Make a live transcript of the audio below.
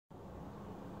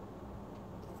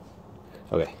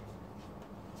Okay.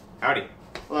 Howdy.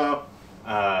 Hello.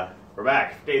 We're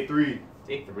back. Day 3.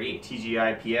 Day 3.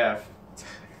 TGIPF.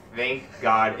 Thank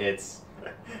God it's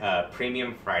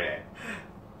Premium Friday.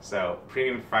 So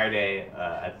Premium Friday,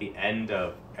 at the end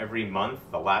of every month,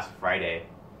 the last Friday,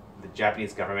 the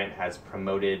Japanese government has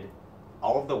promoted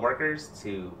all of the workers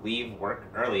to leave work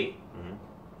early.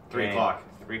 3 o'clock.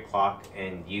 3 o'clock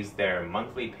and use their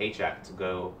monthly paycheck to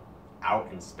go out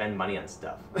and spend money on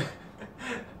stuff.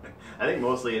 I think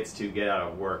mostly it's to get out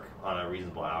of work on a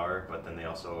reasonable hour, but then they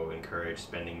also encourage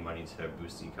spending money to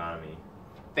boost the economy.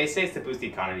 They say it's to boost the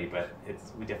economy, but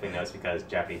we definitely know it's because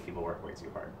Japanese people work way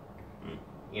too hard.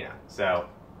 You know, so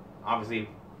obviously,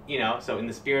 so in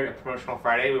the spirit of Promotional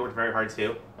Friday, we worked very hard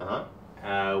too.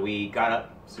 We got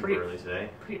up Pretty early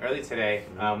today.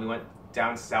 We went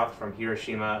down south from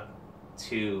Hiroshima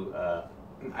to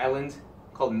an island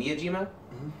called Miyajima,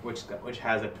 which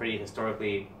has a pretty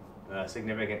historically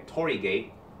significant torii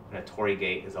gate, and a torii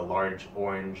gate is a large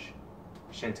orange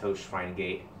Shinto shrine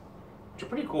gate, which are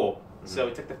pretty cool. So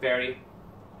we took the ferry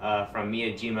from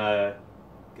Miyajima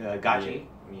Gachi.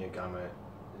 Miyajima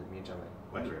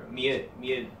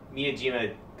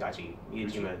Gachi.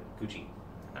 Miyajima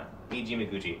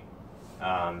Gucci.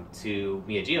 To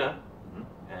Miyajima,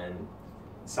 and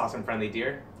saw some friendly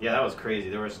deer. Yeah, that was crazy.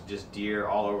 There was just deer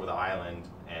all over the island,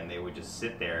 and they would just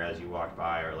sit there as you walked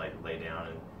by or like lay down,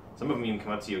 and some of them even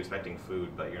come up to you expecting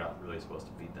food, but you're not really supposed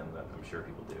to feed them, but I'm sure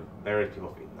people do. There are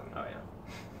people feeding them. Oh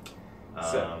yeah.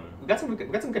 So we got some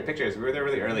good pictures. We were there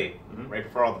really early, right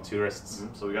before all the tourists.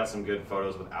 So we got some good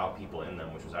photos without people in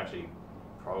them, which was actually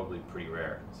probably pretty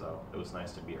rare. So it was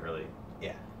nice to be early.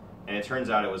 Yeah. And it turns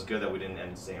out it was good that we didn't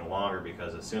end up staying longer,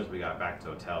 because as soon as we got back to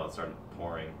the hotel, it started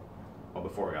pouring. Well,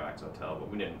 before we got back to the hotel, but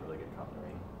we didn't really get caught in the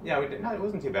rain. Yeah, we did. No, it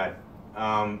wasn't too bad.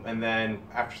 And then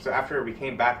after we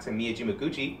came back to Miyajima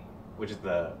Gucci, which is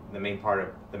the main part of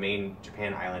the main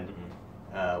Japan island,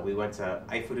 we went to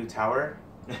Ifuru Tower,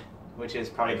 which is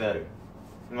probably the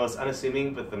most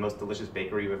unassuming but the most delicious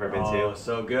bakery we've ever been to. Oh,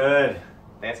 so good.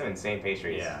 They had some insane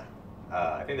pastries. Yeah.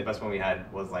 I think the best one we had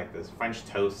was like this French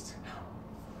toast,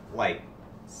 like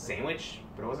sandwich,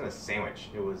 but it wasn't a sandwich.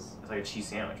 It was like a cheese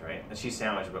sandwich, right? A cheese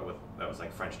sandwich, but that was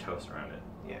like French toast around it.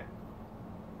 Yeah.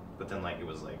 But then like it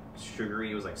was like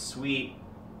sugary. It was like sweet,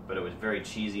 but it was very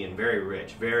cheesy and very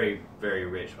rich, very very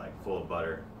rich, like full of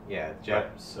butter. Yeah,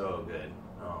 so good.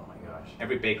 Oh my gosh.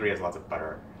 Every bakery has lots of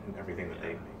butter in everything that they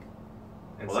make.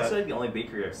 And well, that's like the only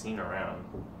bakery I've seen around.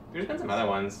 There's been some other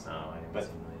ones. Oh, I haven't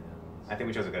seen any of those. I think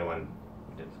we chose a good one.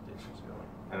 We did choose a good one.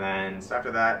 And then so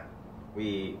after that,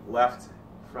 we left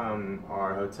from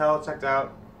our hotel, checked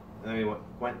out, and then we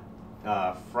went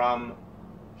from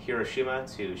Hiroshima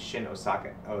to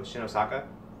Osaka,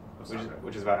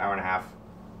 which is about an hour and a half.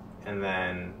 And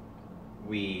then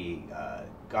we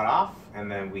got off,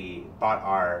 and then we bought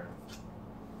our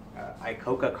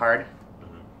Ikoka card.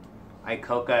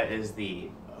 Ikoka is the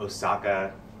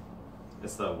Osaka.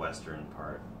 It's the western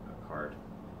part of card.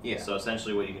 Yeah. So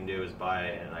essentially what you can do is buy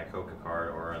an Ikoka card,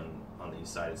 or on the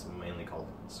east side it's mainly called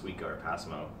Suica or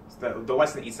Passmo. It's the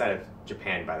west and east side of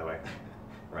Japan, by the way.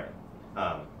 Right.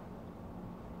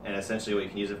 And essentially what you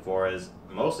can use it for is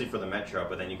mostly for the metro,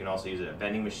 but then you can also use it at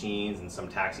vending machines, and some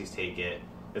taxis take it.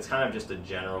 It's kind of just a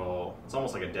general, it's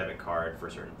almost like a debit card for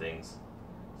certain things.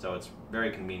 So it's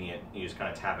very convenient. You just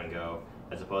kind of tap and go,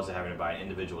 as opposed to having to buy an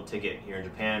individual ticket here in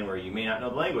Japan where you may not know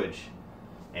the language,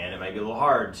 and it might be a little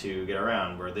hard to get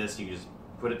around. Where this, you just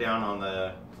put it down on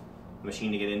the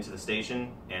machine to get into the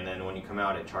station, and then when you come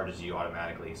out, it charges you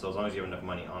automatically. So as long as you have enough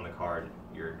money on the card,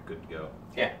 you're good to go.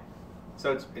 Yeah.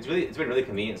 So it's been really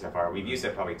convenient so far. We've used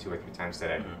it probably 2 or 3 times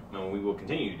today. And we will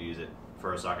continue to use it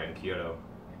for Osaka and Kyoto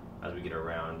as we get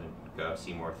around and go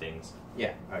see more things.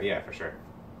 Yeah. Yeah, for sure.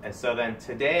 And so then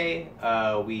today,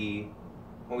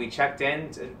 when we checked in,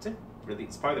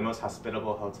 it's probably the most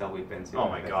hospitable hotel we've been to. Oh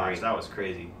my gosh, that was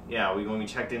crazy. Yeah, when we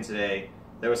checked in today,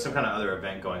 there was some kind of other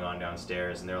event going on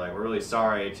downstairs, and they're like, "We're really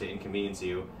sorry to inconvenience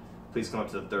you. Please come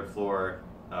up to the 3rd floor,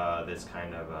 this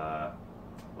kind of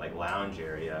like lounge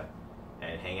area,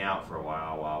 and hang out for a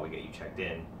while we get you checked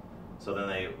in." So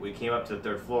then we came up to the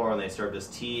 3rd floor, and they served us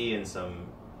tea and some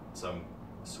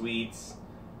sweets,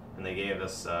 and they gave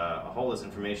us a whole list of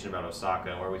information about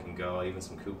Osaka and where we can go, even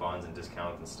some coupons and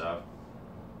discounts and stuff.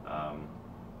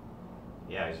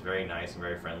 Yeah, he's very nice and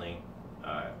very friendly.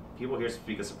 People here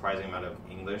speak a surprising amount of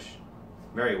English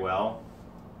very well,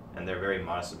 and they're very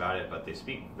modest about it, but they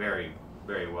speak very,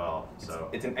 very well. So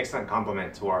it's an excellent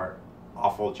compliment to our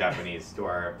awful Japanese. To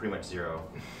our pretty much zero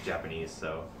Japanese,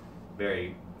 so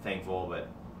very thankful, but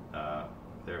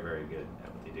They're very good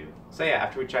at what they do. So yeah,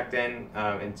 after we checked in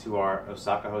into our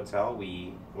Osaka hotel,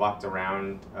 we walked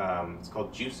around. It's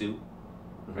called Jusu,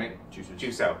 right?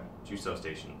 Juso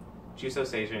Station. Juso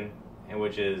Station, and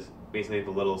which is basically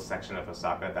the little section of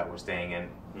Osaka that we're staying in.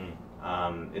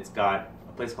 It's got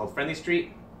a place called Friendly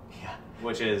Street,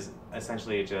 which is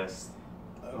essentially just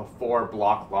a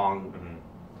 4-block long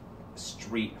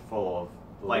street full of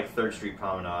like 3rd Street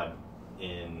Promenade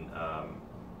in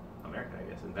America, I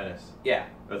guess, in Venice. Yeah,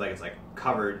 it's like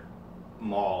covered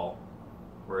mall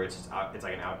where it's just it's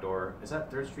like an outdoor. Is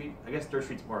that 3rd Street? I guess 3rd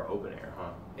Street's more open air,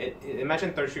 huh?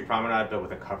 Imagine 3rd Street Promenade, but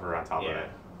with a cover on top of it.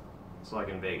 So like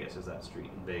in Vegas, is that street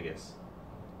in Vegas?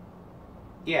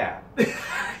 Yeah.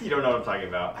 You don't know what I'm talking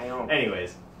about. I don't.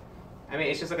 Anyways, I mean,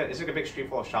 it's like a big street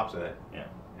full of shops with it. Yeah.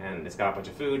 And it's got a bunch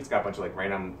of food. It's got a bunch of like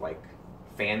random like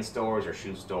fan stores or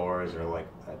shoe stores or like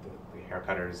the hair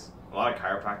cutters. A lot of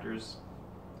chiropractors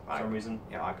for some reason.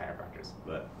 Yeah, a lot of chiropractors.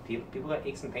 But people got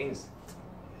aches and pains.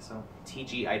 So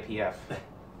TGIPF.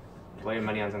 Blow your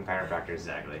money on some chiropractors.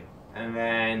 Exactly. And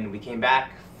then we came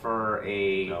back for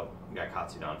a... No, we got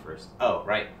Katsudan first. Oh,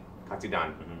 right.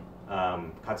 Katsudan.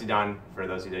 Katsudan, for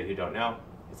those who don't know,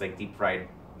 it's like deep fried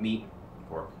meat.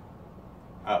 Pork.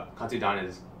 Oh, Katsudan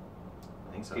is...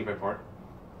 I think so. Deep fried pork?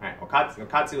 Alright, well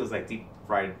katsu is like deep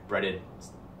fried breaded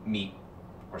meat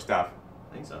or stuff.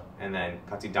 I think so. And then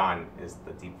katsudan is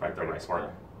the deep fried breaded rice pork.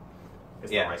 bowl.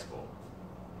 It's the rice bowl.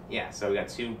 Yeah, so we got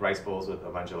 2 rice bowls with a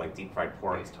bunch of like deep fried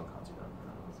pork. It's tonkatsu.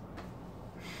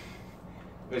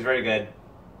 It was very good.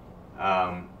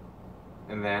 And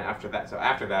then after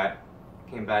that,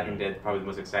 came back and did probably the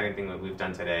most exciting thing that we've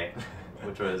done today,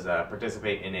 which was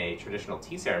participate in a traditional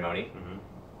tea ceremony.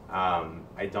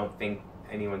 I don't think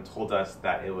anyone told us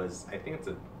that it was. I think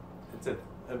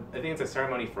it's a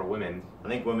ceremony for women. I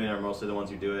think women are mostly the ones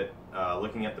who do it.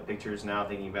 Looking at the pictures now,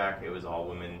 thinking back, it was all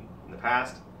women in the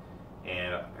past,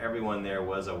 and everyone there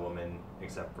was a woman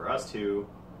except for us 2,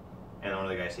 and one of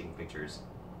the guys taking pictures.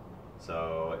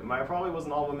 So it probably was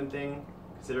an all-women thing,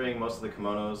 considering most of the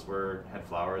kimonos had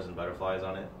flowers and butterflies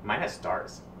on it. Mine has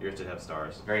stars. Yours did have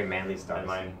stars. Very manly stars. And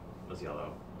mine was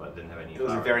yellow, but didn't have any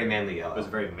flowers. It was a very manly yellow. It was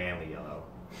very manly yellow.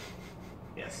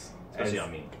 Yes, especially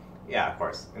on me. Yeah, of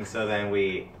course. And so then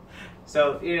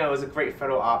it was a great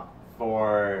photo op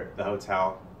for the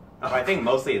hotel. I think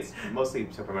mostly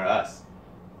to promote us.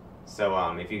 So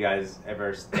if you guys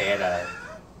ever stay at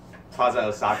Plaza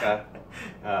Osaka,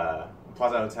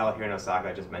 Plaza Hotel here in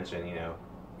Osaka, just mention,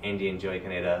 Andy and Joey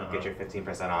Kaneda, get your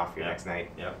 15% off your next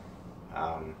night. Yep.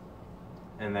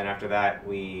 And then after that,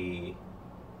 we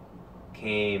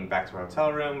came back to our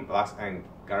hotel room and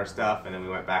got our stuff, and then we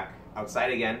went back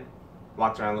outside again,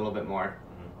 walked around a little bit more,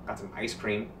 got some ice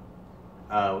cream,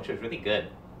 which was really good.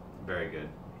 Very good.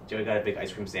 Joey got a big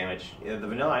ice cream sandwich. Yeah, the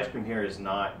vanilla ice cream here is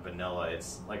not vanilla.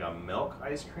 It's like a milk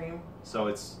ice cream, so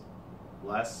it's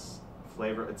less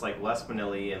flavor. It's like less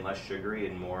vanilla-y and less sugary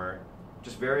and more,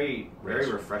 just very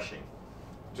refreshing.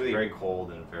 It's really very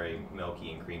cold and very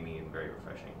milky and creamy and very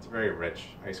refreshing. It's very rich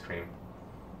ice cream.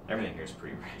 Everything here is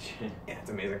pretty rich. Yeah, it's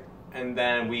amazing. And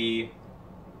then we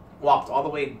walked all the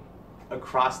way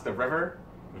across the river,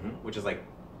 which is like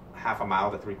half a mile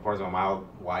to 3/4 of a mile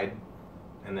wide,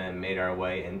 and then made our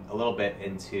way in a little bit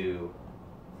into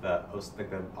the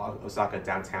Osaka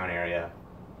downtown area,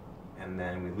 and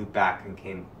then we looped back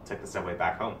and took the subway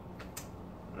back home.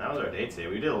 And that was our day today.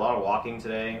 We did a lot of walking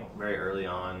today, very early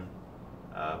on,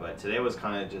 but today was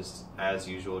kind of just as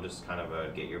usual, just kind of a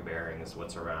get your bearings,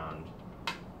 what's around,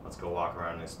 let's go walk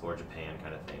around and explore Japan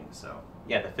kind of thing. So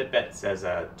yeah, the Fitbit says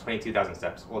 22,000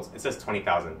 steps. Well, it says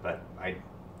 20,000, but I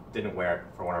didn't wear it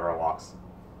for one of our walks,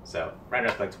 so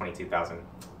rounded up like 22,000.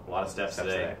 A lot of steps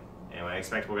today. And I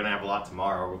expect we're going to have a lot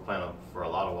tomorrow. We're planning for a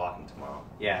lot of walking tomorrow.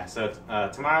 Yeah, so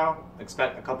tomorrow,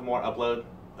 expect a couple more uploaded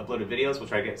videos. We'll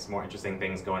try to get some more interesting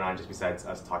things going on just besides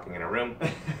us talking in a room.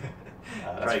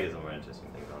 Try to get some more interesting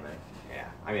things on there. Yeah,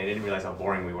 I mean, I didn't realize how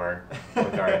boring we were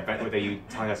with you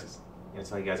telling us,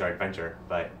 telling you guys our adventure,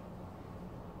 but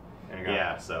there you go.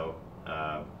 Yeah, so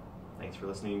thanks for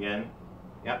listening again.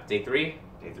 Yep, day 3.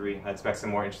 Day 3. I expect some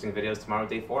more interesting videos tomorrow,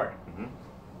 day 4.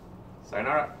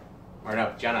 Sayonara. Or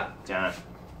no, Jana. Jana.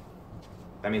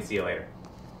 That means see you later.